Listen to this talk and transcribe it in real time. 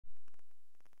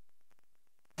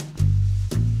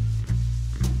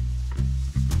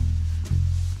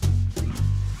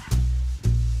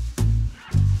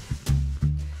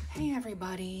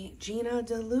everybody, Gina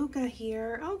DeLuca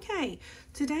here. Okay,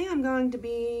 today I'm going to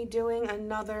be doing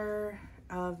another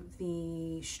of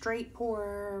the straight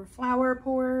pour flower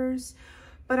pours,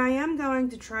 but I am going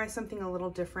to try something a little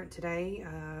different today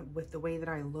with the way that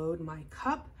I load my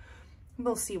cup.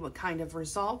 We'll see what kind of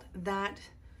result that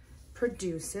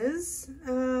produces.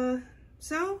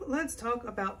 So let's talk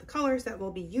about the colors that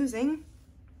we'll be using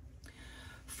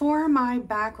for my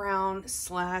background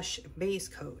slash base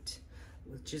coat,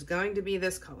 which is going to be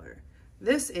this color.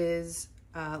 This is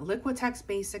Liquitex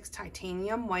Basics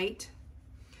Titanium White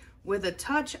with a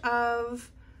touch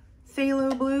of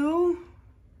Phthalo Blue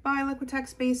by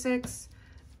Liquitex Basics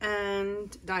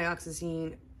and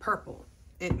Dioxazine Purple.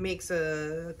 It makes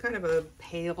a kind of a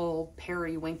pale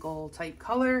periwinkle type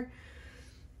color.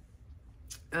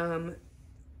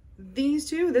 These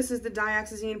two, this is the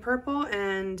Dioxazine Purple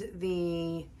and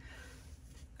the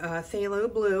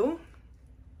Phthalo Blue,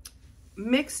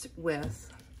 mixed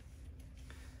with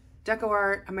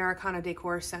DecoArt Americana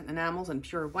Decor Satin Enamels in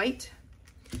pure white.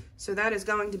 So that is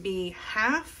going to be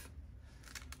half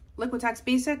Liquitex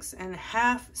Basics and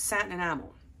half Satin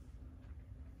Enamel.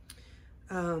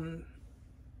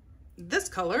 This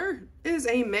color is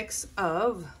a mix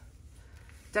of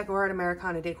DecoArt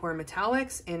Americana Decor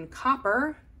Metallics in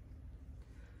copper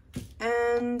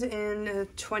and in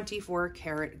 24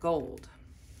 karat gold.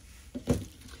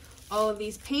 All of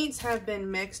these paints have been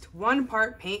mixed 1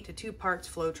 part paint to 2 parts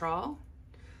Floetrol,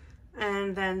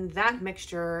 and then that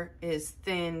mixture is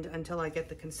thinned until I get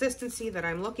the consistency that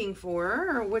I'm looking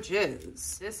for, which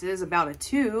is, this is about a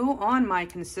 2 on my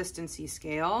consistency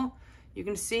scale. You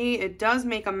can see it does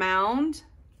make a mound,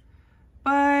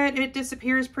 but it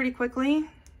disappears pretty quickly,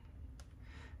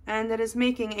 and it is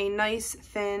making a nice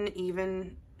thin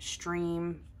even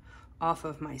stream off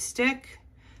of my stick.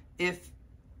 If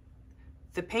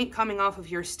the paint coming off of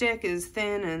your stick is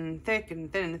thin and thick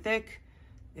and thin and thick,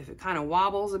 if it kind of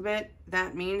wobbles a bit,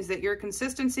 that means that your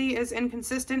consistency is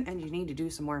inconsistent and you need to do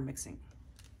some more mixing.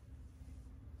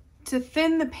 To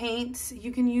thin the paints,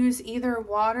 you can use either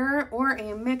water or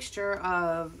a mixture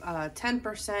of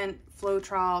 10%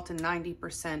 Floetrol to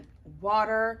 90%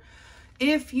 water.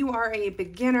 If you are a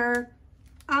beginner,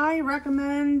 I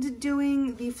recommend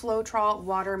doing the Floetrol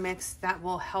water mix. That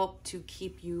will help to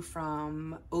keep you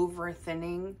from over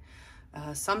thinning.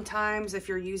 Sometimes if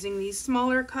you're using these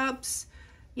smaller cups,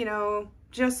 you know,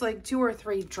 just like 2 or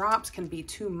 3 drops can be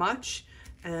too much.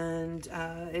 And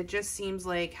it just seems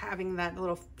like having that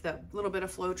little bit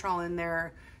of Floetrol in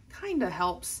there kind of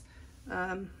helps.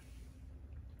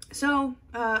 So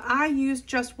I used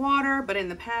just water, but in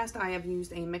the past I have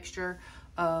used a mixture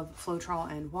of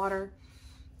Floetrol and water.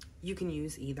 You can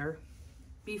use either.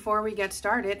 Before we get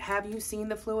started, have you seen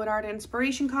the Fluid Art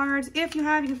inspiration cards? If you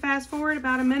have, you can fast forward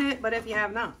about a minute, but if you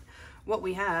have not, what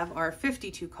we have are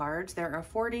 52 cards. There are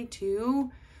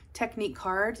 42 technique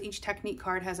cards. Each technique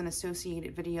card has an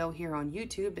associated video here on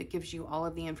YouTube that gives you all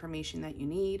of the information that you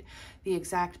need, the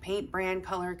exact paint brand,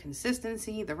 color,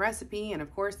 consistency, the recipe, and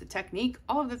of course the technique,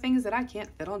 all of the things that I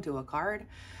can't fit onto a card.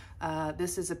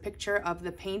 This is a picture of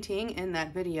the painting in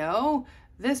that video.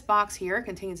 This box here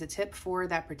contains a tip for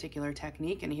that particular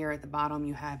technique, and here at the bottom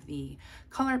you have the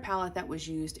color palette that was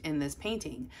used in this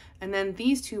painting. And then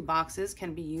these 2 boxes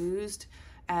can be used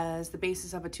as the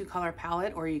basis of a 2-color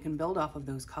palette, or you can build off of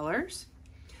those colors.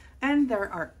 And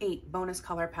there are 8 bonus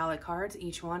color palette cards.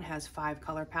 Each one has 5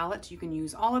 color palettes. You can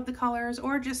use all of the colors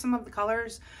or just some of the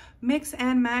colors. Mix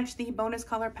and match the bonus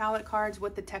color palette cards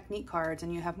with the technique cards,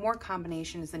 and you have more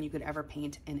combinations than you could ever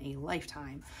paint in a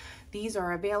lifetime. These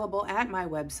are available at my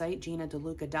website,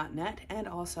 ginadeluca.net, and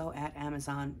also at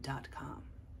amazon.com.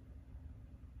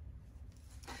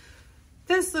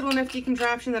 This little nifty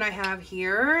contraption that I have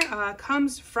here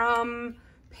comes from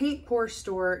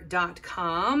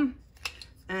paintpourstore.com.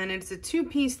 And it's a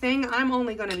 2-piece thing. I'm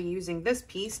only going to be using this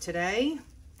piece today.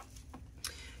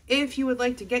 If you would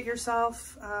like to get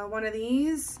yourself one of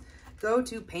these, go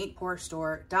to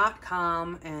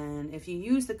paintpourstore.com, and if you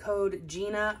use the code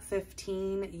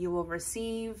GINA15, you will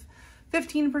receive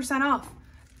 15% off.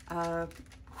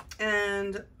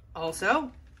 And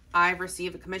also, I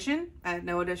receive a commission at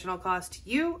no additional cost to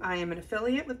you. I am an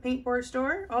affiliate with Paint Pour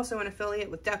Store, also an affiliate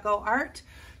with DecoArt.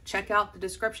 Check out the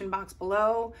description box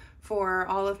below for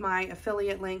all of my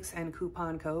affiliate links and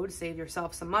coupon codes. Save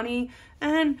yourself some money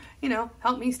and, you know,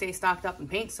 help me stay stocked up in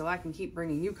paint so I can keep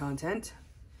bringing you content.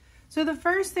 So the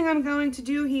first thing I'm going to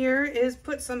do here is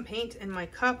put some paint in my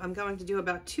cup. I'm going to do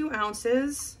about 2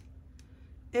 ounces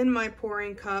in my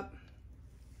pouring cup.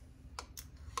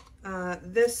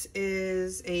 This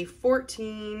is a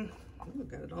 14, oh,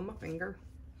 got it on my finger,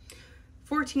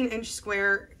 14-inch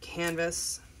square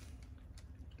canvas.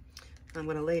 I'm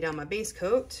going to lay down my base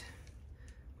coat.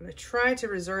 I'm going to try to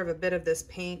reserve a bit of this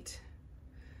paint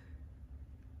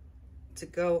to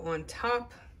go on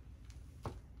top.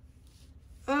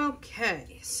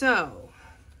 Okay, so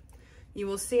you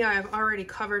will see I have already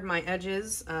covered my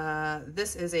edges.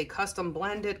 This is a custom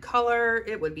blended color.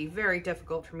 It would be very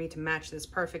difficult for me to match this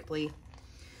perfectly.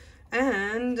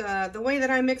 And the way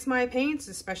that I mix my paints,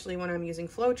 especially when I'm using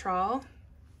Floetrol,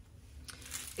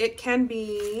 it can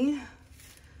be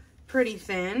pretty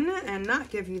thin and not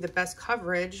give you the best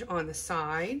coverage on the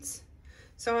sides.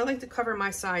 So I like to cover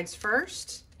my sides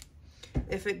first.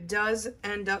 If it does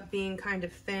end up being kind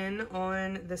of thin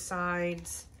on the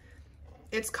sides,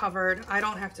 it's covered. I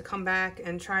don't have to come back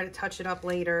and try to touch it up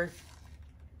later.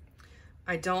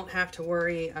 I don't have to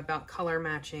worry about color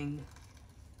matching.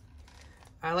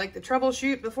 I like to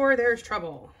troubleshoot before there's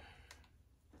trouble.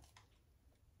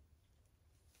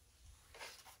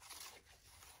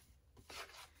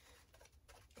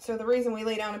 So the reason we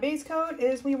lay down a base coat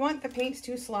is we want the paints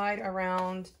to slide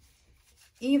around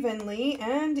evenly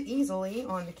and easily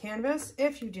on the canvas.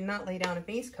 If you do not lay down a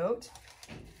base coat,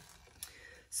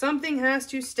 something has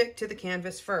to stick to the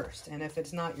canvas first. And if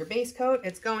it's not your base coat,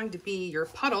 it's going to be your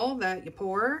puddle that you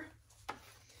pour.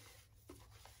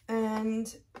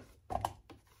 And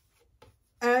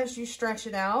as you stretch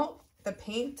it out, the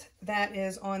paint that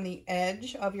is on the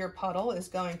edge of your puddle is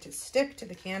going to stick to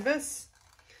the canvas.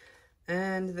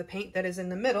 And the paint that is in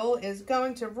the middle is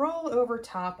going to roll over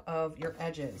top of your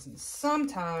edges. And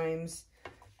sometimes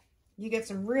you get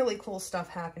some really cool stuff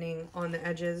happening on the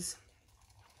edges,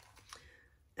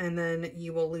 and then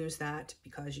you will lose that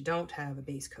because you don't have a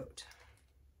base coat.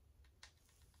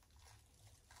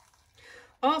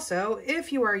 Also,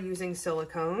 if you are using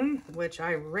silicone, which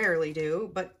I rarely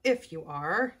do, but if you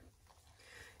are,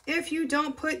 if you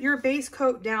don't put your base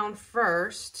coat down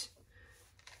first,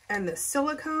 and the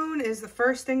silicone is the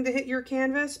first thing to hit your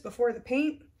canvas before the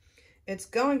paint, it's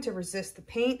going to resist the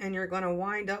paint and you're going to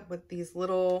wind up with these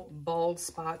little bald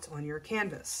spots on your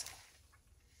canvas.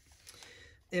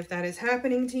 If that is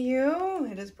happening to you,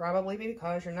 it is probably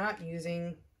because you're not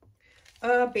using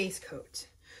a base coat.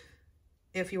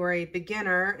 If you are a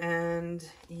beginner and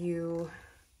you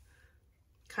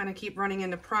kind of keep running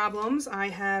into problems, I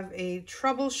have a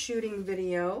troubleshooting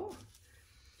video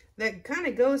that kind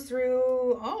of goes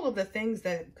through all of the things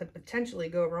that could potentially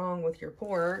go wrong with your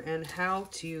pour and how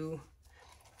to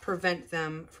prevent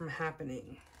them from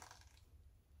happening.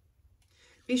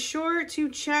 Be sure to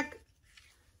check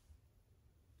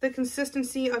the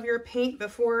consistency of your paint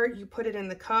before you put it in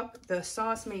the cup. The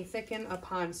sauce may thicken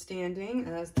upon standing,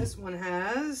 as this one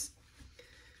has.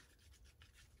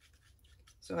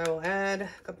 So I will add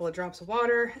a couple of drops of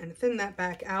water and thin that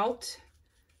back out.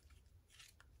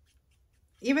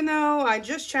 Even though I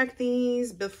just checked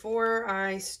these before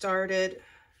I started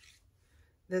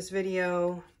this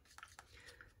video,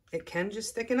 it can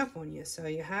just thicken up on you. So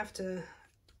you have to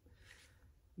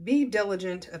be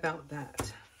diligent about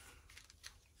that.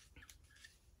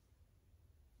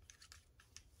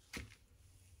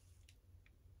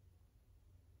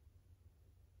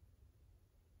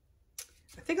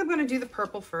 I think I'm going to do the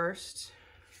purple first.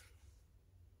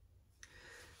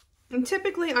 And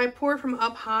typically I pour from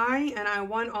up high and I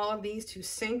want all of these to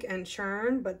sink and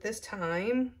churn, but this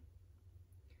time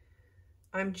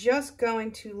I'm just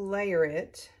going to layer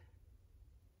it.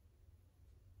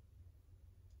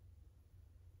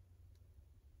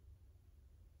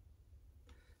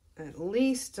 At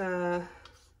least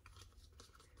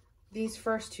these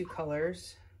first two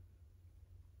colors.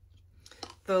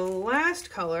 The last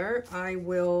color, I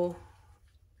will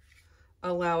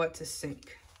allow it to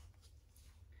sink.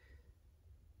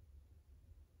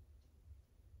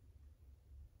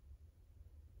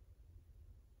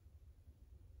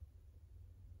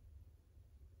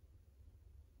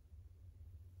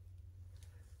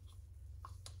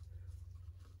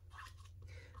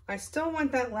 I still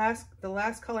want that the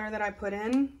last color that I put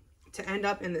in to end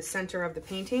up in the center of the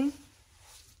painting.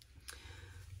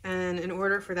 And in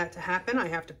order for that to happen, I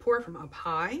have to pour from up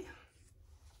high.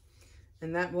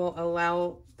 And that will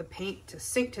allow the paint to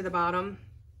sink to the bottom.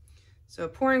 So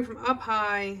pouring from up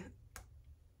high,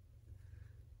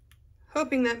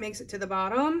 hoping that makes it to the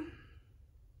bottom.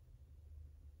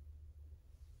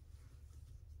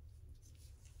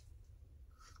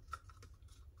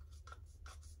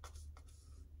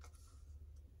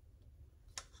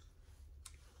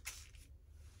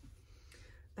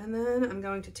 And then I'm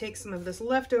going to take some of this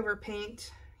leftover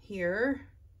paint here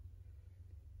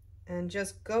and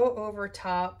just go over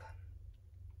top.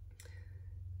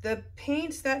 The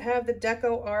paints that have the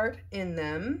DecoArt in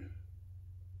them,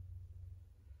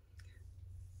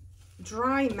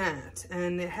 dry matte,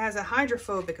 and it has a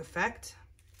hydrophobic effect.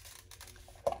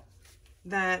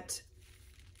 That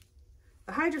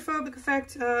the hydrophobic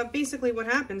effect, basically what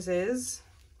happens is,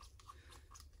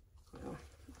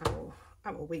 well,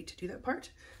 I will wait to do that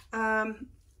part.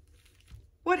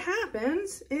 What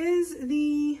happens is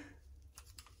the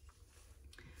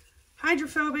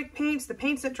hydrophobic paints, the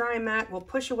paints that dry matte, will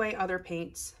push away other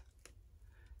paints.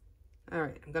 All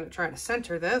right, I'm going to try to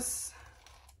center this.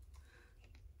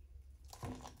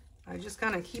 I just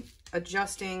kind of keep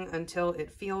adjusting until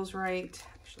it feels right.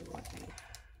 Actually, let me.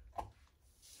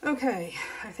 Okay,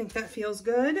 I think that feels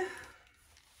good.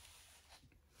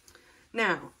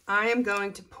 Now, I am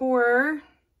going to pour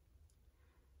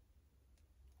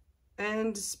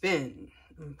and spin.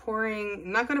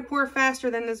 I'm not going to pour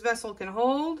faster than this vessel can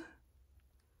hold.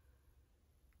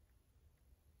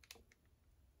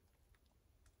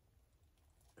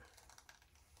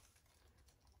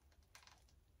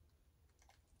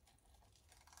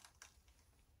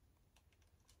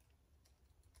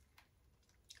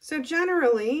 So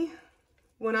generally,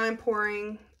 when I'm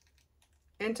pouring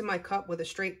into my cup with a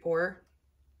straight pour,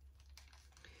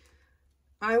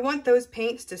 I want those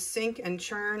paints to sink and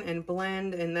churn and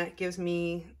blend, and that gives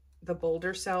me the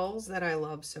bolder cells that I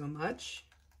love so much.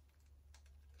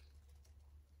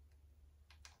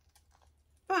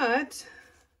 But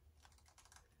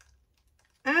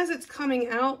as it's coming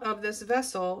out of this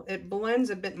vessel, it blends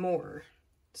a bit more.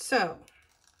 So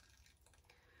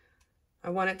I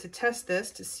wanted to test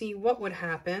this to see what would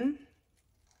happen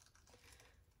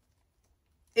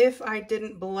if I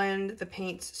didn't blend the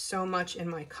paints so much in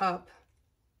my cup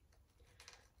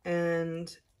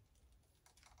and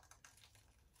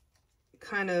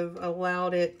kind of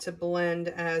allowed it to blend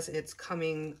as it's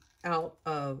coming out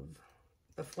of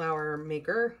the flower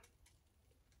maker.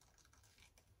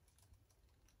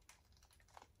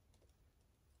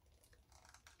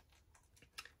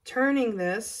 Turning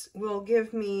this will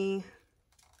give me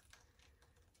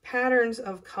patterns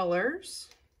of colors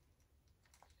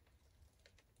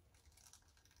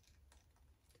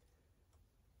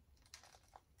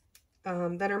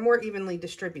that are more evenly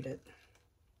distributed.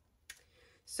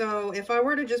 So if I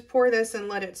were to just pour this and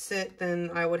let it sit,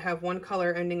 then I would have one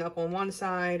color ending up on one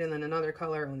side and then another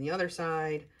color on the other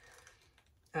side,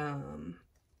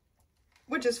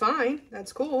 which is fine.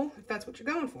 That's cool if that's what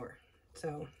you're going for.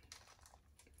 So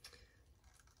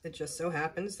it just so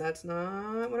happens that's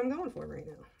not what I'm going for right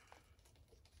now.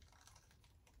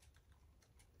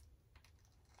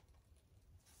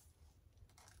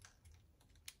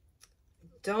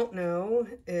 Don't know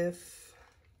if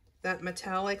that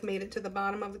metallic made it to the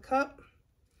bottom of the cup.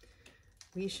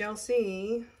 We shall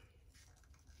see.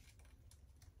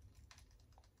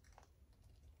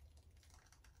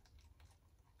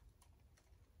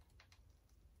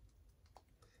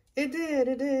 It did,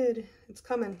 it did. It's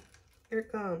coming. Here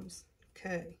it comes.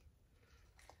 Okay.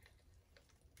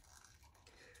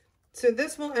 So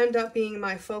this will end up being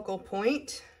my focal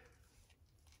point.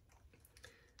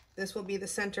 This will be the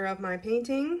center of my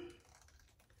painting.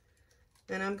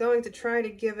 And I'm going to try to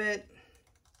give it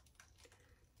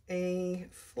a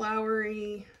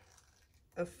flowery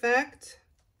effect.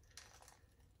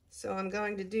 So I'm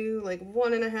going to do like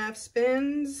 1.5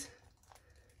 spins,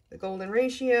 the golden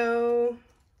ratio,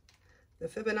 the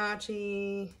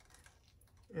Fibonacci,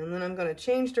 and then I'm going to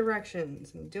change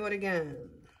directions and do it again.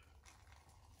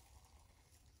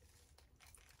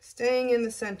 Staying in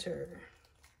the center.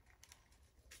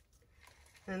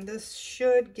 And this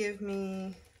should give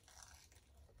me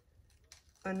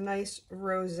a nice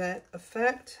rosette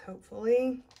effect,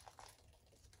 hopefully.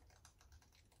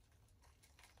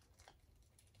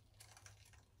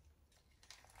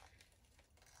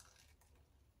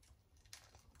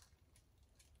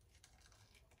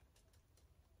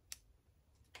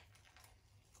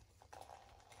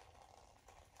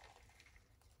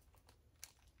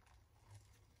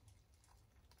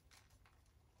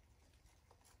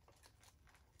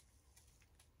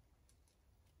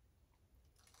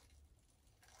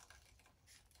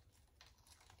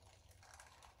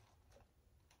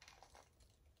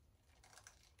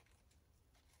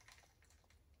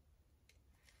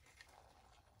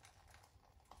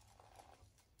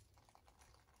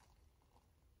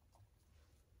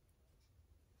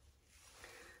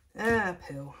 Ah,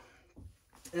 poo.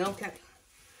 Okay.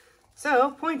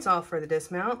 So, points off for the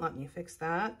dismount. Let me fix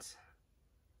that.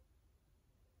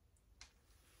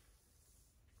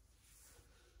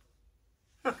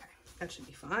 Okay, that should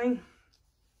be fine.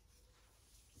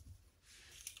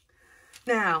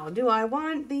 Now, do I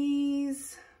want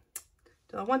these?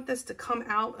 Do I want this to come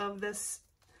out of this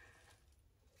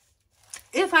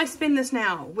If I spin this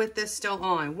now with this still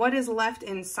on, what is left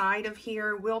inside of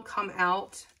here will come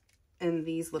out in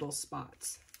these little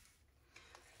spots.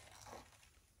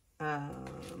 I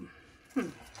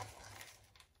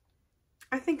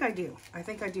think I do. I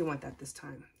think I do want that this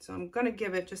time. So I'm going to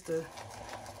give it just a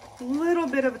little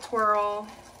bit of a twirl,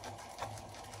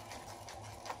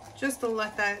 just to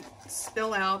let that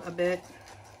spill out a bit.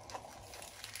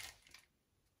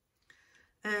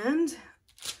 And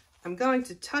I'm going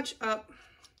to touch up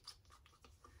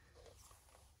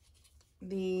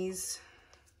these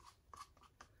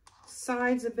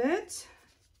sides a bit.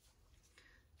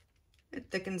 It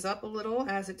thickens up a little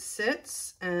as it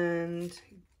sits, and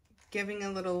giving a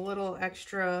little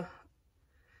extra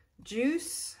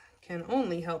juice can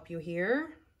only help you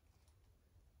here.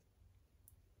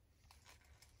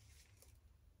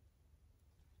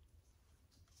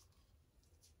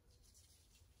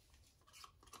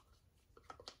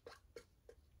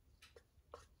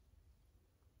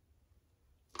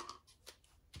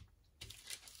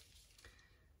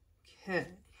 Okay,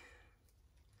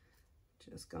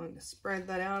 just going to spread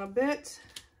that out a bit.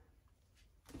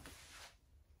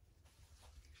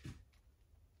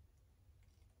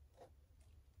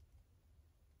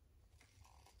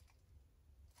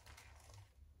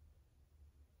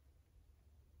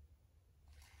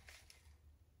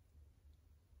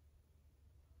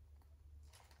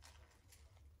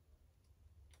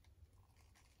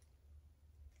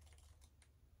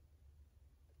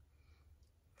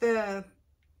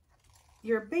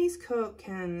 Your base coat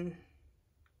can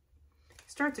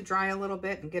start to dry a little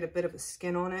bit and get a bit of a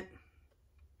skin on it.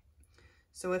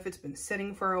 So if it's been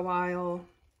sitting for a while,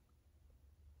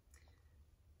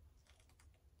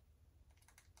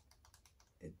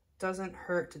 it doesn't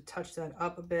hurt to touch that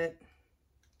up a bit.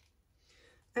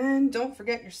 And don't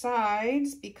forget your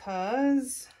sides,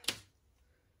 because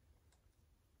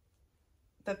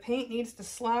the paint needs to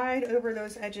slide over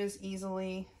those edges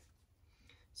easily.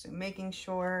 So making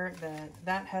sure that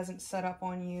that hasn't set up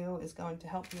on you is going to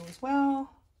help you as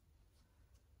well.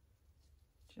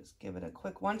 Just give it a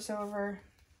quick once over.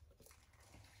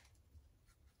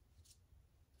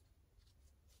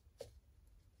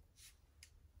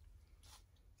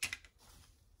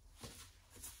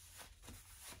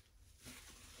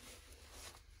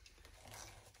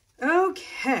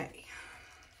 Okay.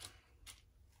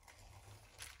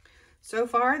 So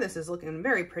far, this is looking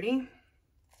very pretty.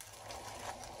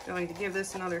 Going to give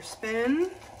this another spin.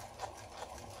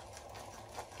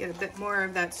 Get a bit more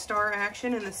of that star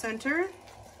action in the center.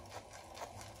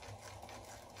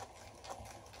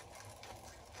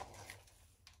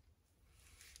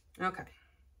 Okay.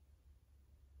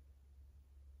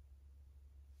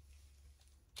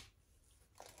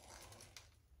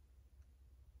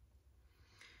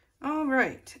 All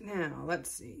right, now let's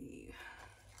see.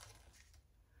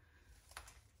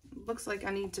 Looks like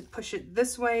I need to push it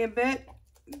this way a bit.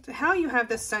 How you have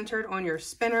this centered on your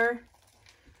spinner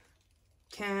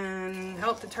can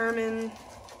help determine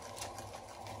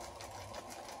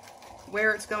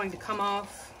where it's going to come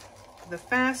off the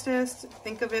fastest.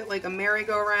 Think of it like a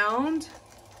merry-go-round,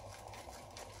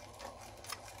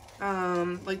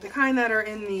 like the kind that are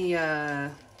in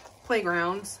the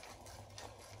playgrounds.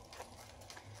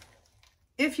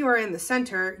 If you are in the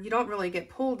center, you don't really get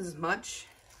pulled as much,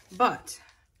 but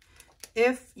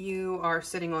if you are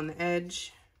sitting on the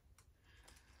edge,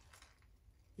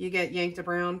 you get yanked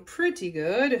around pretty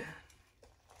good.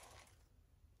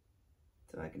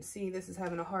 So I can see this is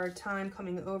having a hard time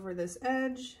coming over this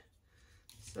edge.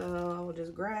 So I will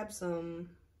just grab some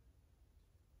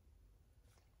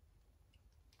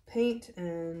paint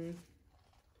and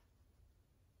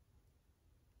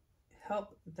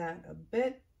help that a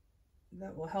bit.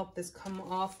 That will help this come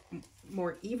off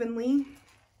more evenly.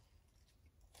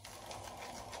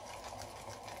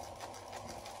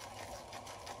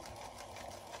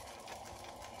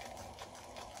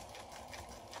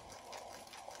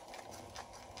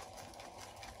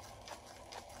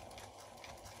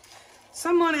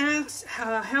 Someone asks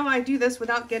how I do this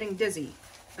without getting dizzy.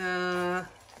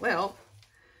 Well,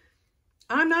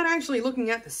 I'm not actually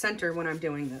looking at the center when I'm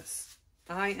doing this.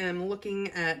 I am looking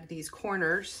at these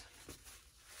corners.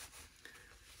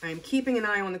 I'm keeping an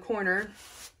eye on the corner.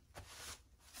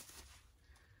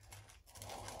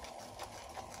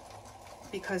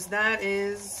 Because that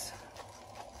is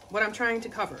what I'm trying to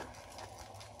cover.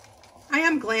 I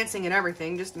am glancing at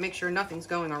everything just to make sure nothing's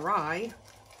going awry.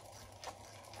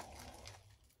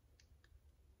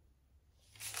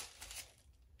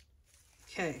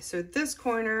 Okay, so this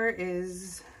corner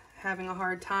is having a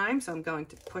hard time, so I'm going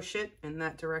to push it in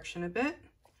that direction a bit.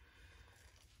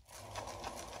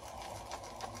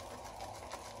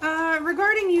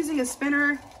 regarding using a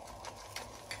spinner,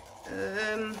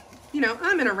 you know,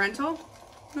 I'm in a rental.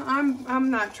 I'm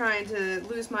not trying to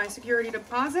lose my security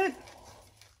deposit.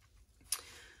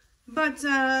 But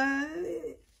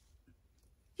you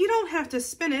don't have to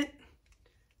spin it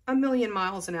a million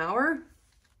miles an hour.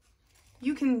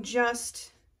 You can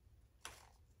just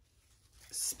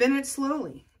spin it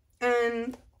slowly.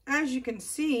 And as you can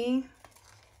see,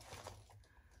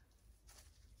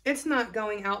 it's not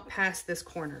going out past this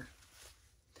corner.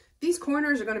 These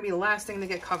corners are going to be the last thing to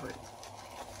get covered.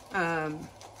 And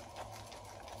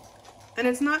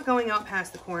it's not going out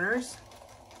past the corners.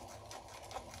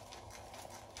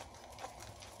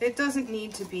 It doesn't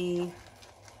need to be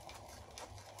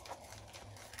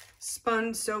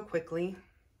spun so quickly.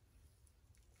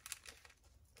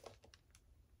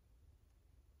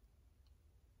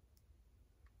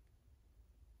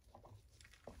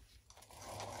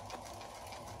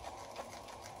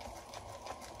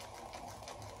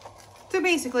 So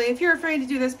basically, if you're afraid to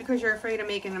do this because you're afraid of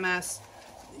making a mess,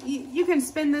 you can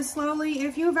spin this slowly.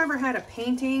 If you've ever had a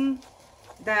painting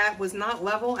that was not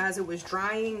level as it was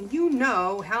drying, you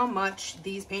know how much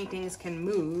these paintings can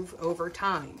move over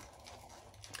time.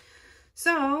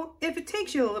 So if it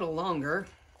takes you a little longer,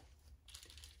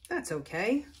 that's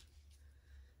okay.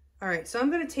 All right, so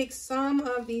I'm going to take some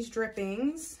of these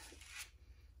drippings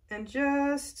and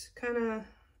just kind of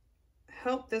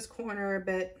help this corner a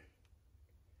bit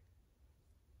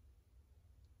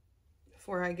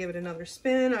before I give it another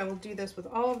spin. I will do this with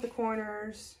all of the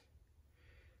corners.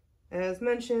 As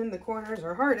mentioned, the corners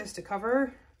are hardest to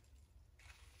cover.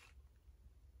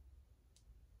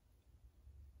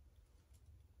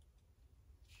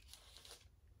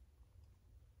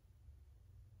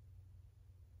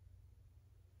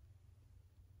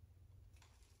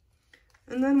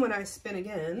 And then when I spin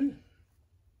again,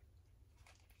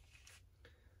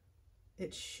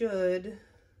 it should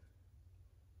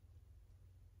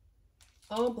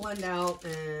all blend out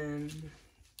and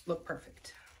look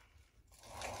perfect.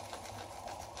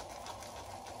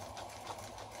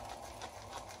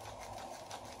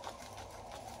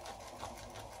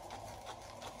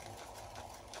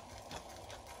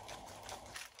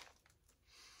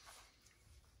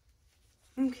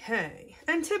 Okay,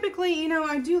 and typically, you know,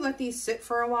 I do let these sit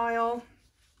for a while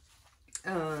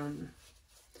to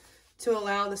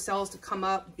allow the cells to come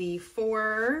up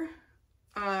before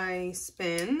I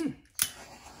spin.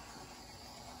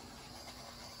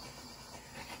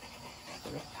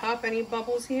 Pop any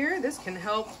bubbles here. This can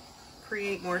help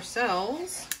create more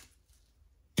cells.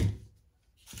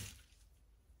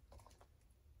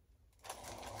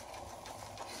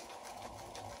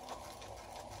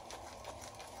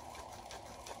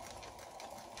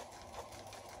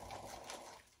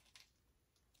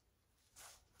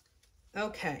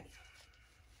 Okay.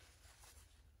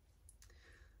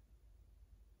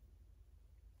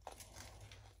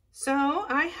 So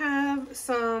I have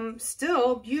some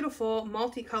still beautiful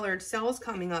multicolored cells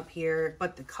coming up here,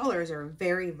 but the colors are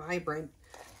very vibrant.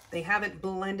 They haven't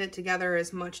blended together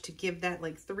as much to give that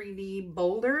like 3D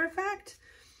bolder effect,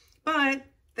 but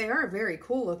they are very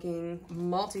cool looking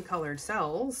multicolored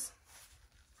cells,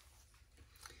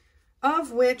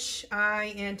 of which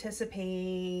I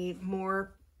anticipate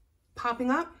more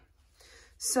popping up.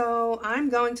 So I'm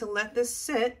going to let this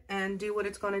sit and do what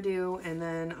it's going to do, and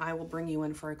then I will bring you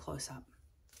in for a close-up.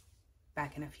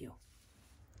 Back in a few.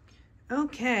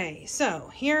 Okay,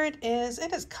 so here it is.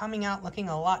 It is coming out looking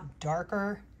a lot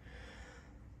darker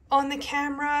on the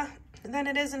camera than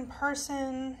it is in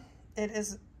person. It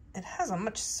has a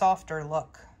much softer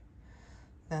look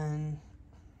than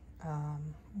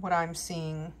what I'm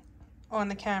seeing on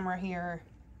the camera here.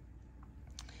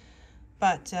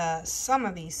 But some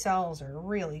of these cells are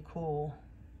really cool.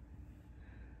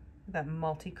 That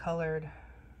multicolored,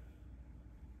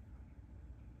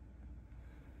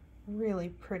 really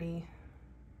pretty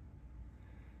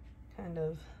kind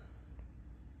of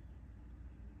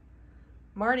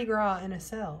Mardi Gras in a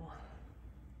cell.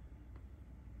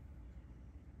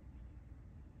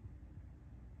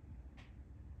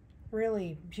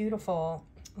 Really beautiful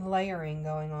layering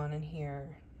going on in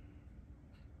here.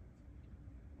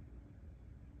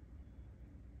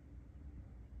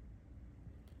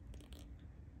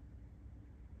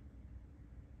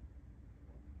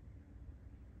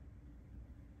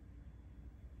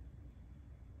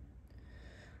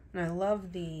 And I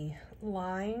love the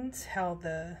lines, how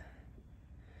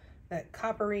that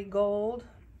coppery gold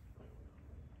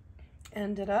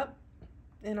ended up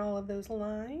in all of those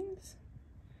lines.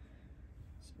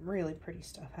 Some really pretty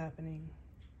stuff happening.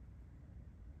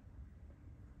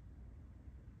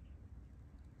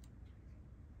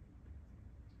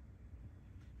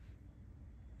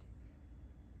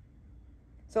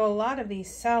 So a lot of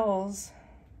these cells,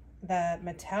 that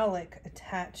metallic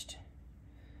attached,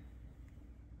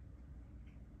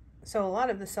 so a lot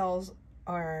of the cells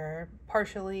are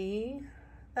partially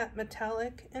that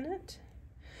metallic in it.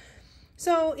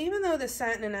 So even though the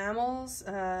satin enamels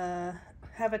have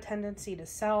a tendency to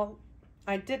sell,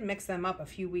 I did mix them up a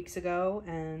few weeks ago,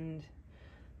 and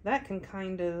that can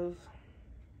kind of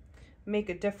make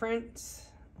a difference.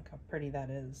 Look how pretty that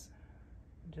is.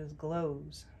 It just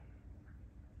glows.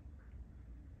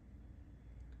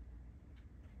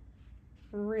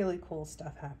 Really cool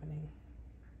stuff happening.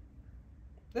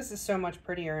 This is so much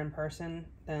prettier in person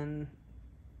than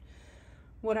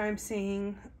what I'm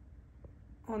seeing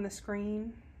on the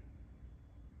screen.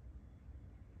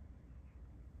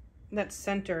 That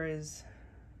center is,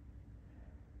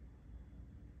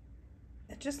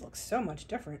 it just looks so much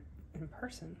different in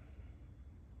person.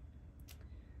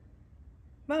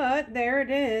 But there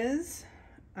it is.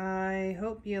 I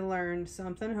hope you learned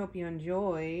something. Hope you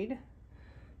enjoyed.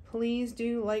 Please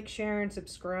do like, share, and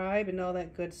subscribe and all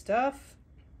that good stuff.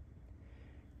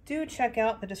 Do check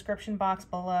out the description box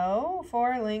below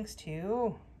for links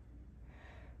to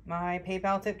my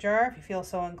PayPal tip jar if you feel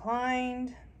so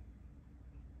inclined.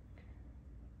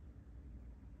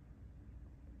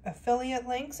 Affiliate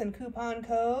links and coupon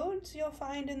codes you'll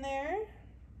find in there.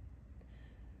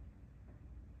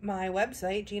 My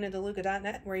website,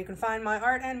 GinaDeLuca.net, where you can find my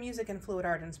art and music and fluid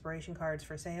art inspiration cards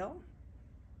for sale.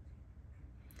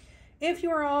 If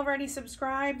you are already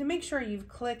subscribed, make sure you've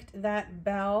clicked that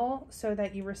bell so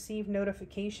that you receive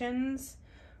notifications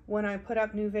when I put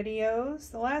up new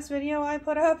videos. The last video I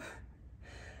put up,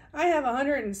 I have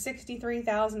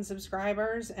 163,000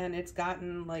 subscribers and it's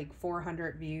gotten like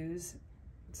 400 views.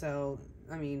 So,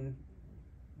 I mean,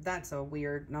 that's a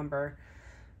weird number.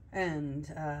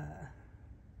 And,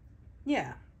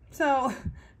 yeah. So,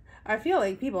 I feel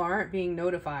like people aren't being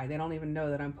notified. They don't even know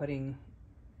that I'm putting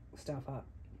stuff up.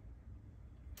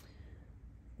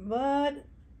 But,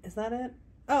 is that it?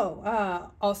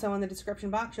 Oh, also in the description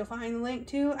box, you'll find the link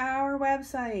to our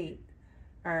website,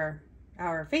 or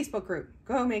our Facebook group,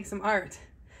 Go Make Some Art.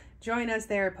 Join us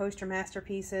there, post your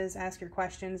masterpieces, ask your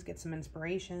questions, get some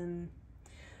inspiration.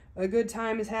 A good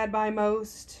time is had by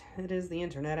most. It is the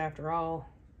internet after all.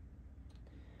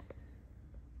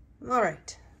 All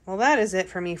right. Well, that is it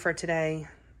for me for today.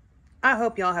 I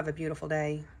hope y'all have a beautiful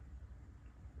day.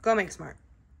 Go make some art.